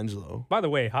Michelangelo. By the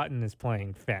way, Hutton is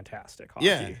playing fantastic hockey.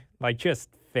 Yeah. Like,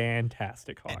 just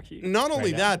fantastic hockey. Not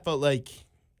only right that, now. but like,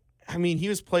 I mean, he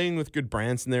was playing with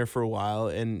Goodbranson there for a while,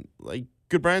 and like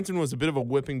Goodbranson was a bit of a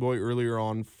whipping boy earlier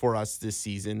on for us this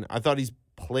season. I thought he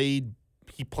played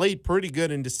pretty good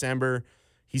in December.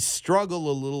 He struggled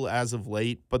a little as of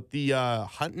late, but the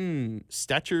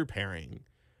Hutton-Stetcher pairing,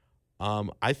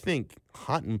 I think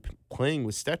Hutton playing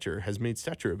with Stetcher has made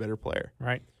Stetcher a better player.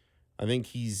 Right. I think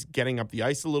he's getting up the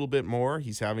ice a little bit more.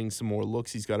 He's having some more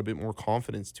looks. He's got a bit more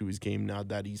confidence to his game now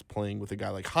that he's playing with a guy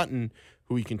like Hutton,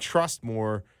 who he can trust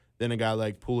more than a guy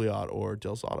like Pouliot or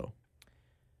Del Zotto.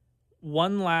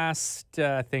 One last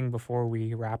thing before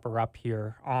we wrap her up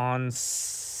here. On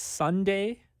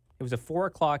Sunday, it was a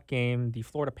 4:00 game. The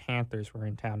Florida Panthers were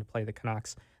in town to play the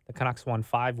Canucks. The Canucks won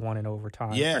 5-1 in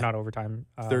overtime. Yeah. Or not overtime.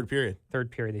 Third period.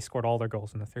 Third period. They scored all their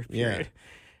goals in the third period.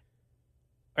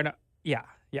 Or no, yeah.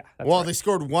 That's Well, right. they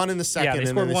scored one in the second. Yeah, they and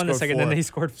scored then one in the second, four. then they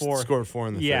scored four. Scored four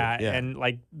in the Yeah, third. Yeah, and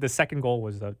like the second goal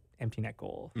was the empty net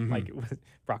goal. Mhm. Like it was,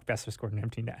 Brock Besser scored an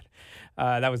empty net.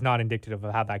 That was not indicative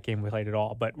of how that game played at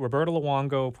all. But Roberto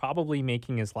Luongo probably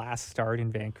making his last start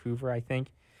in Vancouver, I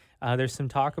think. There's some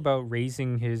talk about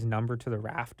raising his number to the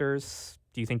rafters.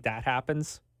 Do you think that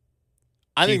happens?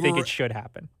 I Do you think think it should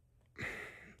happen?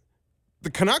 the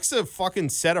Canucks have fucking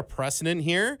set a precedent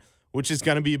here, which is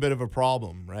going to be a bit of a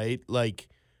problem, right? Like,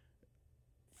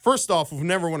 first off, we've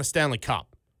never won a Stanley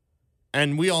Cup,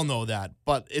 and we all know that.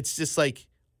 But it's just like,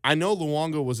 I know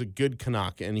Luongo was a good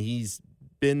Canuck, and he's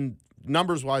been,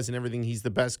 numbers-wise and everything, he's the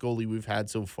best goalie we've had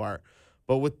so far.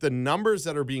 But with the numbers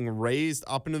that are being raised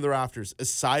up into the rafters,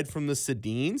 aside from the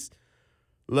Sedins,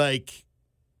 like,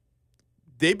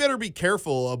 they better be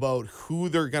careful about who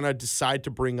they're going to decide to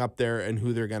bring up there and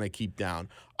who they're going to keep down.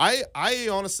 I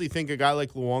honestly think a guy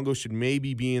like Luongo should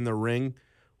maybe be in the ring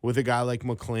with a guy like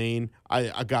McLean,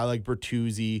 a guy like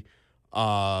Bertuzzi,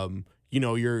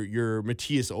 your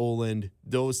Matthias Oland,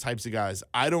 those types of guys.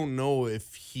 I don't know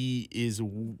if he is...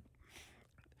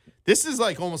 This is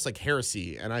like almost like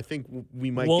heresy, and I think we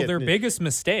might get their biggest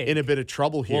mistake in a bit of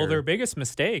trouble here. Well, their biggest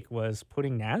mistake was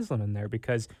putting Naslund in there,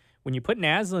 because when you put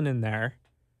Naslund in there,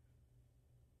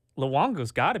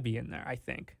 Luongo's got to be in there, I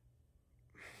think.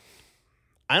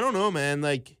 I don't know, man.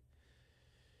 Like,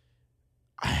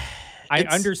 I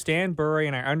understand Bure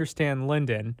and I understand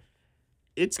Linden.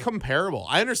 It's comparable.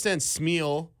 I understand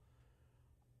Smeal,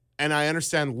 and I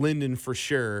understand Linden for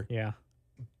sure. Yeah.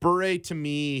 Bure, to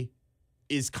me,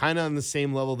 is kind of on the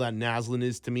same level that Naslund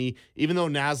is to me, even though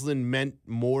Naslund meant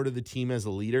more to the team as a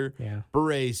leader. Yeah.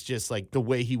 Bure's just like the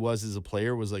way he was as a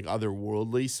player was like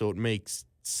otherworldly, so it makes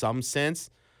some sense.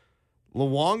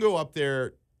 Luongo up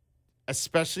there,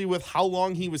 especially with how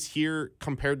long he was here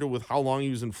compared to with how long he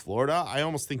was in Florida, I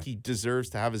almost think he deserves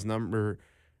to have his number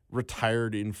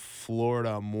retired in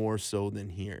Florida more so than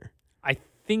here. I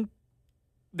think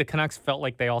the Canucks felt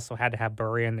like they also had to have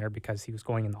Bure in there because he was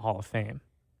going in the Hall of Fame.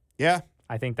 Yeah.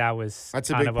 I think that's a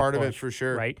kind big part of it push, for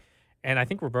sure. Right? And I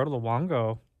think Roberto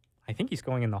Luongo, I think he's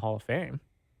going in the Hall of Fame.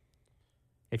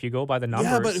 If you go by the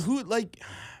numbers. Yeah, but who, like,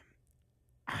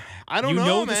 I don't know, You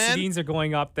know man. the Sedins are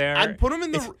going up there. I'd put him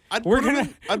in the I'd put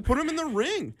him in the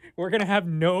ring. We're going to have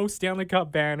no Stanley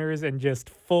Cup banners and just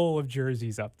full of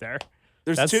jerseys up there.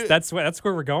 That's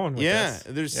where we're going with this.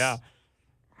 It's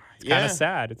kind of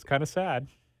sad. It's kind of sad.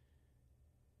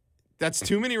 That's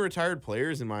too many retired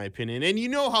players, in my opinion. And you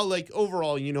know how, like,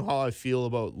 overall, you know how I feel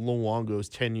about Luongo's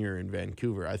tenure in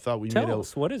Vancouver. I thought we made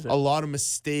what is it? a lot of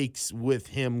mistakes with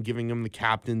him, giving him the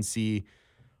captaincy.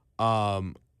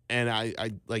 And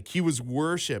I like, he was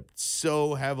worshipped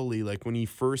so heavily. Like, when he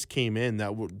first came in,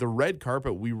 the red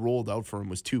carpet we rolled out for him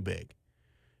was too big,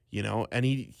 you know. And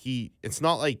it's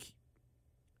not like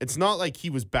he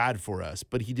was bad for us,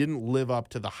 but he didn't live up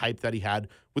to the hype that he had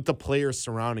with the players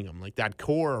surrounding him. Like, that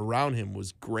core around him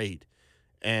was great.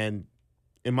 And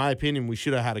in my opinion, we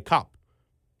should have had a cup,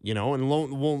 you know. And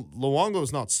Luongo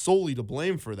is not solely to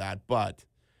blame for that, but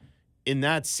in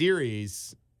that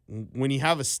series, when you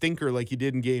have a stinker like you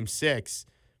did in Game 6,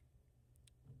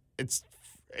 it's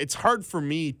hard for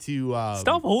me to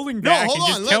stop holding back and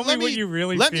just tell me what you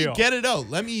really feel. Let me get it out.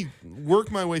 Let me work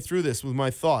my way through this with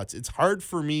my thoughts. It's hard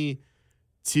for me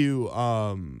to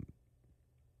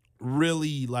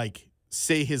really, like,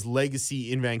 say his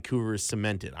legacy in Vancouver is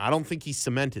cemented. I don't think he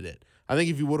cemented it. I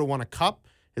think if he would have won a cup,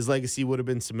 his legacy would have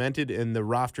been cemented and the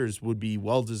rafters would be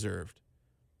well-deserved.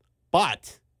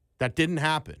 But that didn't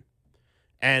happen.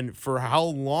 And for how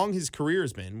long his career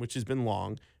has been, which has been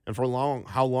long, and for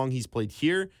how long he's played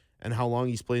here and how long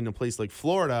he's played in a place like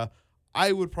Florida,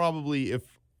 I would probably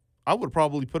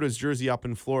put his jersey up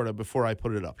in Florida before I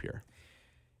put it up here.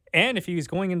 And if he was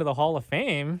going into the Hall of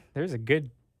Fame, there's a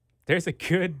good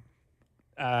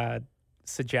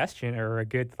suggestion or a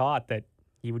good thought that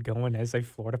he would go in as a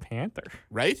Florida Panther.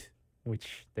 Right?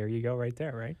 Which, there you go right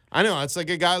there, right? I know. It's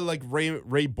like a guy like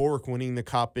Ray Bourque winning the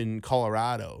Cup in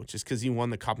Colorado. Just because he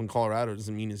won the Cup in Colorado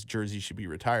doesn't mean his jersey should be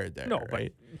retired there. No,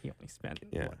 right? but he only spent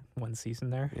one season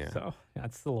there. Yeah. So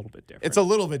that's a little bit different. It's a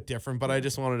little bit different, but I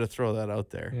just wanted to throw that out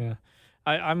there. Yeah.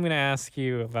 I'm going to ask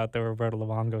you about the Roberto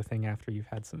Luongo thing after you've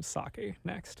had some sake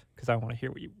next, because I want to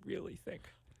hear what you really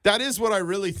think. That is what I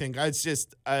really think. I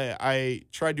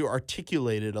tried to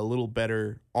articulate it a little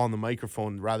better on the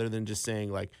microphone rather than just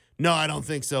saying like, no, I don't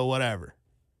think so, whatever,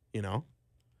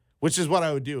 which is what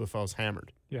I would do if I was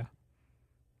hammered. Yeah.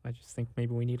 I just think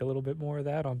maybe we need a little bit more of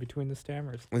that on Between the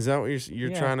Stammers. Is that what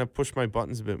you're trying to push my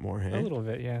buttons a bit more, hey? A little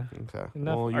bit, yeah. Okay.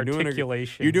 Enough well,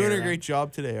 articulation. You're doing a great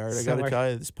job today, Art. I got to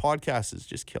tell you, this podcast is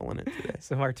just killing it today.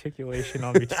 Some articulation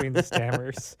on Between the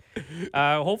Stammers.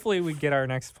 Hopefully we get our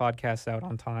next podcast out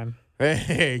on time.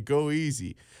 Hey, go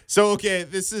easy. So, okay,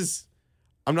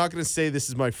 I'm not going to say this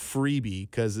is my freebie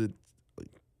because it,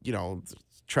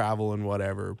 travel and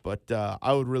whatever, but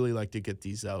I would really like to get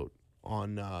these out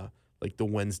on like the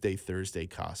Wednesday, Thursday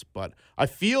cusp. But I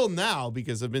feel now,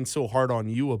 because I've been so hard on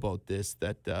you about this,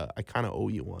 that I kind of owe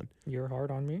you one. You're hard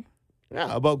on me?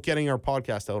 Yeah, about getting our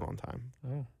podcast out on time.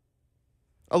 Oh.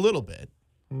 A little bit.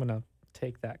 I'm going to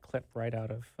take that clip right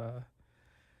out of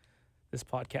this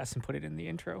podcast and put it in the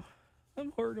intro.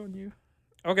 I'm hard on you.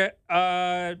 Okay.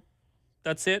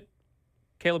 That's it.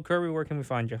 Caleb Kirby, where can we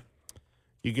find you?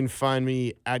 You can find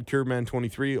me at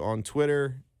Curbman23 on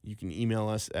Twitter. You can email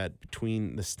us at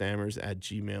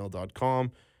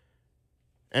betweenthestammers@gmail.com.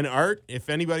 And Art, if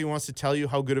anybody wants to tell you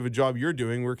how good of a job you're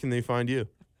doing, where can they find you?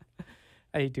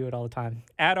 I do it all the time.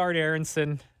 At Art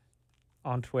Aronson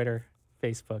on Twitter,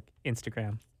 Facebook,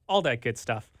 Instagram, all that good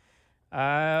stuff.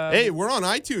 Hey, we're on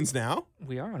iTunes now.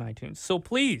 We are on iTunes. So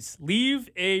please leave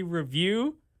a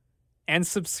review and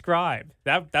subscribe.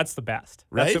 That's the best.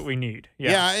 Right? That's what we need.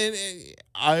 Yeah, and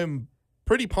I'm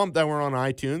pretty pumped that we're on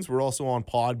iTunes. We're also on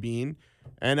Podbean,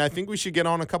 and I think we should get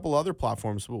on a couple other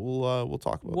platforms. But we'll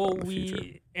talk about that in the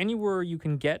future. Anywhere you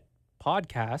can get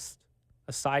podcasts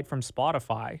aside from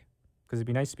Spotify, because it'd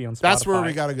be nice to be on Spotify. That's where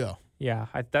we got to go. Yeah,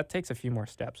 that takes a few more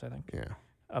steps, I think. Yeah.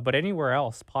 But anywhere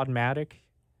else, Podmatic,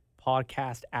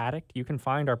 Podcast Addict, you can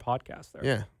find our podcast there.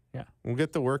 Yeah. Yeah. We'll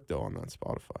get to work though on that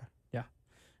Spotify. Yeah.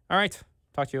 All right.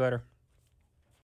 Talk to you later.